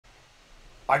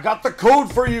I got the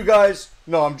code for you guys.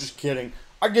 No, I'm just kidding.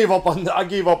 I gave up on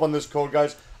this code,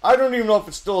 guys. I don't even know if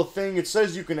it's still a thing. It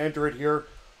says you can enter it here.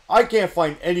 I can't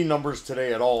find any numbers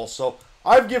today at all, so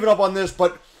I've given up on this,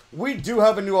 but we do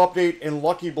have a new update in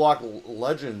Lucky Block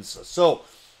Legends. So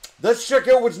let's check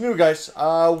out what's new, guys.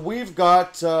 We've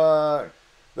got,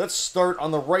 let's start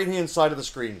on the right-hand side of the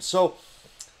screen. So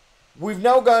we've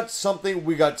now got something.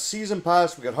 We got Season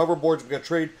Pass, we got hoverboards, we got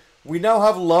trade. We now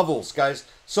have levels, guys.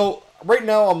 So right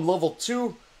now I'm level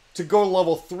 2. To go to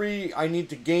level 3, I need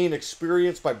to gain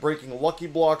experience by breaking lucky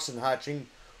blocks and hatching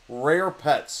rare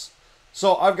pets.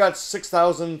 So I've got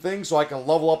 6,000 things, so I can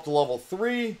level up to level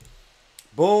 3.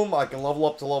 Boom, I can level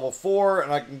up to level 4,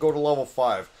 and I can go to level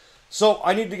 5. So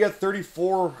I need to get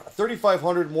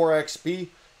 3,500 more XP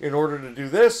in order to do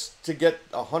this, to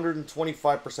get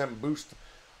 125% boost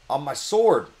on my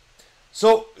sword.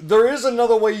 So there is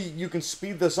another way you can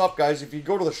speed this up, guys. If you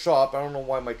go to the shop, I don't know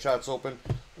why my chat's open.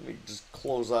 Let me just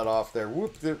close that off there.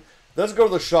 Whoop, let's go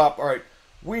to the shop. All right,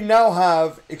 we now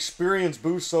have experience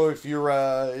boost. So if you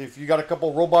got a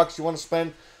couple Robux you want to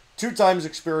spend, 2 times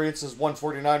experience is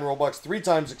 149 Robux, 3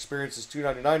 times experience is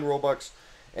 299 Robux,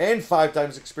 and 5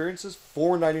 times experience is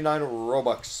 499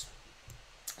 Robux.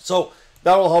 So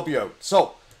that will help you out.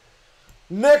 So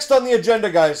next on the agenda,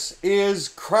 guys, is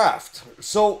craft.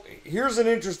 So here's an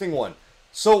interesting one.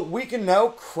 So we can now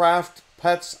craft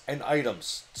pets and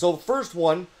items. So the first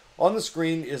one on the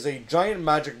screen is a giant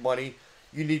magic bunny.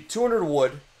 You need 200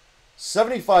 wood,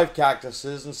 75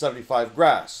 cactuses, and 75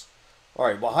 grass. All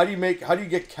right, well, how do you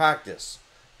get cactus?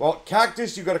 Well,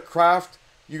 cactus you got to craft.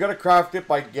 You got to craft it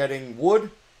by getting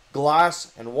wood,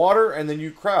 glass, and water, and then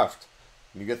you craft.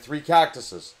 And you get 3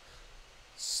 cactuses.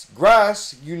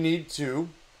 Grass, you need to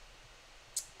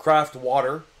craft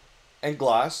water and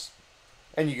glass,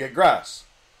 and you get grass.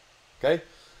 Okay?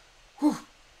 Whew.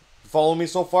 Follow me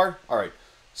so far? Alright.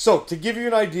 So, to give you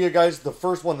an idea, guys, the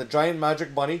first one, the giant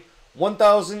magic bunny,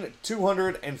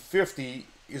 1,250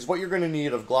 is what you're going to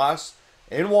need of glass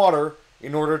and water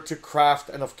in order to craft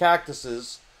enough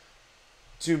cactuses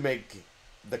to make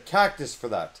the cactus for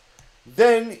that.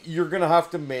 Then you're going to have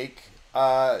to make,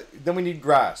 then we need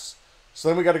grass. So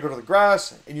then we got to go to the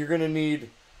grass, and you're going to need,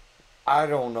 I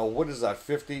don't know, what is that,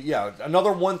 50? Yeah,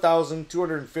 another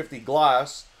 1,250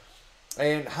 glass,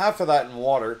 and half of that in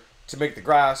water to make the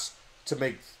grass, to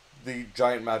make the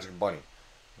giant magic bunny.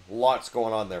 Lots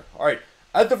going on there. All right,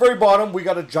 at the very bottom, we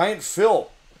got a giant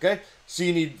fill, okay? So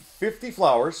you need 50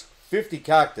 flowers, 50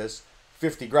 cactus,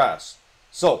 50 grass.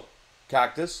 So,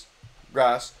 cactus,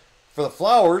 grass. For the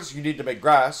flowers, you need to make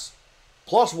grass,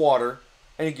 plus water,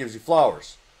 and it gives you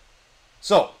flowers.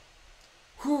 So,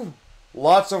 whew,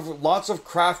 lots of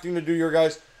crafting to do here,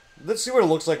 guys. Let's see what it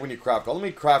looks like when you craft. Let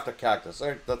me craft a cactus. All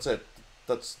right, that's it.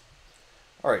 That's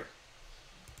all right.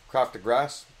 Craft a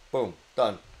grass. Boom,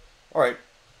 done. All right.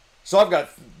 So I've got.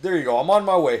 There you go. I'm on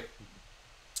my way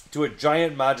to a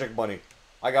giant magic bunny.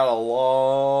 I got a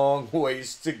long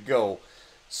ways to go.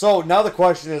 So now the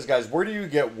question is, guys, where do you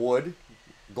get wood,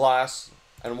 glass,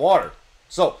 and water?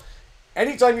 So,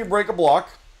 anytime you break a block,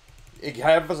 it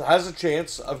has a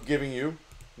chance of giving you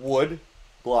wood,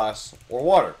 glass, or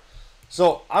water.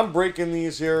 So I'm breaking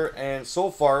these here, and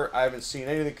so far I haven't seen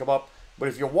anything come up. But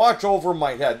if you watch over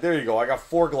my head, there you go. I got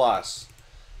 4 glass.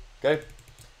 Okay.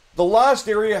 The last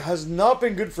area has not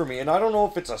been good for me, and I don't know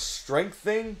if it's a strength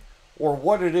thing or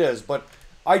what it is, but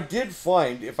I did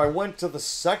find if I went to the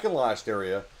second last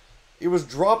area, it was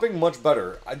dropping much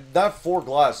better. That 4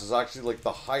 glass is actually like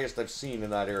the highest I've seen in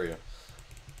that area.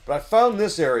 But I found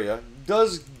this area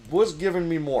was giving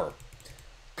me more.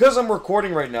 Because I'm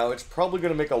recording right now, it's probably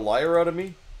going to make a liar out of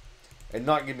me and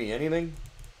not give me anything.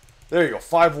 There you go,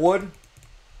 5 wood.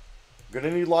 Going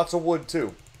to need lots of wood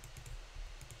too.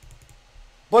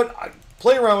 But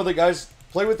play around with it, guys.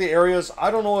 Play with the areas.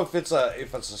 I don't know if it's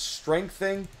a strength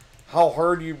thing, how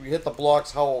hard you hit the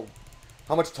blocks, how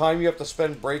much time you have to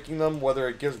spend breaking them, whether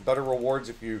it gives better rewards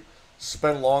if you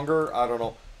spend longer. I don't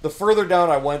know. The further down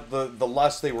I went, the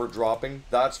less they were dropping.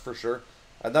 That's for sure.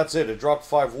 And that's it. It dropped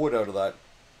 5 wood out of that.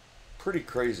 Pretty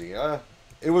crazy.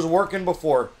 It was working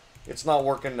before. It's not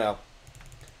working now.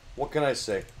 What can I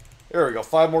say? There we go.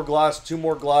 5 more glass, 2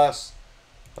 more glass.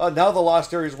 Now the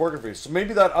last area is working for you. So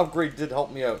maybe that upgrade did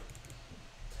help me out.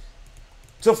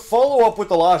 To follow up with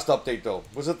the last update, though.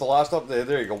 Was it the last update?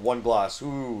 There you go. 1 glass.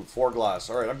 Ooh, 4 glass.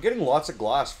 All right. I'm getting lots of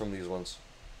glass from these ones.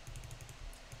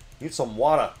 Need some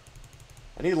water.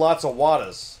 I need lots of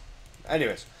waters.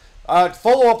 Anyways.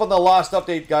 Follow up on the last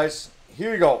update, guys.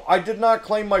 Here you go. I did not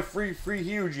claim my free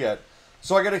huge yet.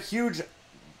 So I got a huge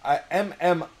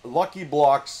Lucky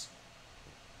Blocks.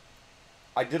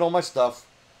 I did all my stuff.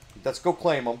 Let's go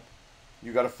claim them.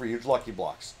 you got a free huge Lucky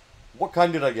Blocks. What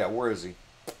kind did I get? Where is he?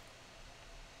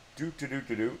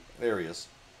 There he is.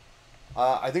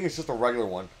 I think it's just a regular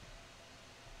one.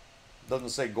 Doesn't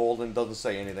say golden, doesn't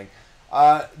say anything.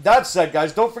 That said,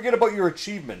 guys, don't forget about your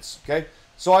achievements, okay?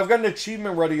 So I've got an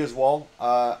achievement ready as well.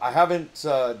 I haven't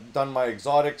done my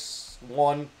exotics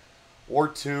 1 or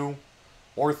 2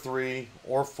 or 3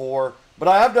 or 4, but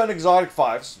I have done exotic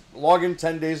 5s. Log in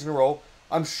 10 days in a row.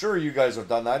 I'm sure you guys have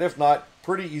done that. If not,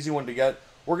 pretty easy one to get.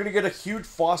 We're going to get a huge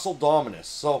Fossil Dominus.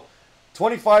 So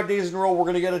 25 days in a row, we're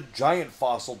going to get a giant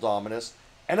Fossil Dominus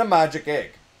and a magic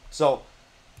egg. So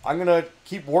I'm going to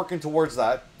keep working towards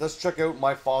that. Let's check out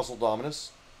my Fossil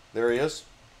Dominus. There he is.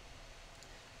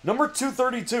 Number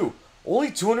 232.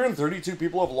 Only 232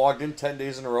 people have logged in 10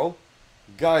 days in a row.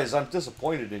 Guys, I'm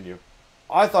disappointed in you.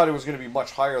 I thought it was going to be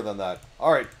much higher than that.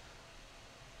 Alright.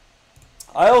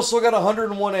 I also got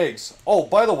 101 eggs. Oh,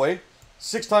 by the way,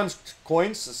 6 times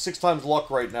coins, 6 times luck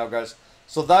right now, guys.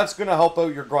 So that's going to help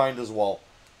out your grind as well.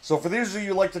 So for those of you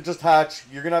who like to just hatch,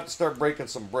 you're going to have to start breaking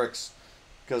some bricks.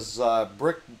 Because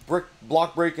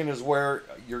block breaking is where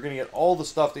you're going to get all the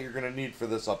stuff that you're going to need for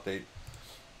this update.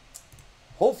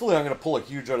 Hopefully I'm going to pull a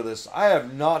huge out of this. I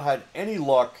have not had any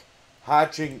luck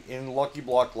hatching in Lucky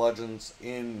Block Legends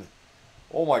in...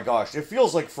 Oh my gosh, it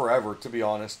feels like forever, to be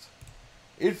honest.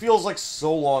 It feels like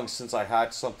so long since I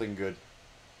hatched something good.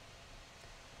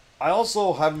 I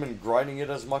also haven't been grinding it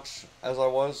as much as I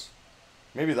was.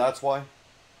 Maybe that's why.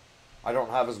 I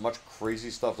don't have as much crazy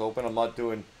stuff open. I'm not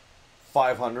doing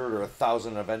 500 or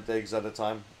 1,000 event eggs at a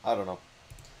time. I don't know.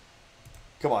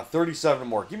 Come on, 37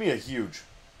 more. Give me a huge.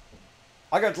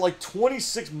 I got like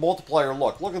 26 multiplier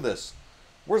luck. Look at this.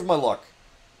 Where's my luck?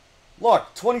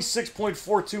 Luck,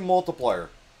 26.42 multiplier.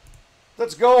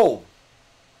 Let's go.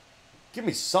 Give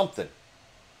me something.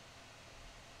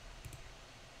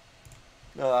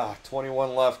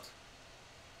 21 left.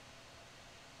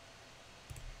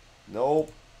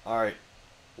 Nope. Alright.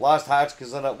 Last hatch,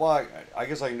 because then I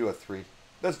guess I can do a 3.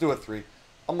 Let's do a 3.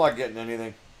 I'm not getting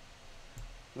anything.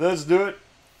 Let's do it.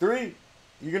 3.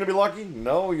 You gonna be lucky?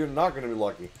 No, you're not gonna be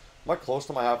lucky. Am I close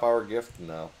to my half-hour gift?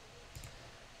 No.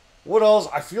 What else?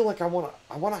 I feel like I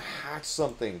wanna hatch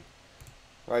something.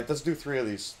 Alright, let's do 3 of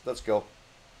these. Let's go.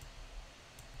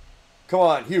 Come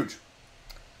on, huge.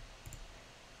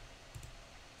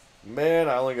 Man,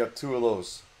 I only got 2 of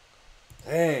those.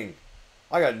 Dang.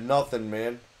 I got nothing,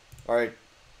 man. Alright.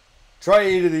 Try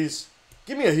 8 of these.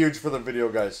 Give me a huge for the video,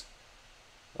 guys.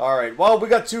 Alright, well, we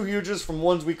got 2 huges from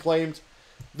ones we claimed.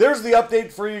 There's the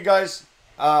update for you guys.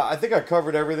 I think I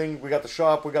covered everything. We got the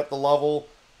shop, we got the level,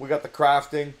 we got the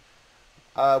crafting,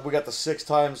 we got the 6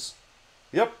 times.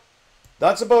 Yep,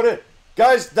 that's about it.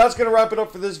 Guys, that's going to wrap it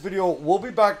up for this video. We'll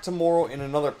be back tomorrow in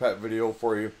another pet video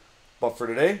for you. But for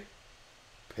today,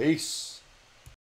 peace.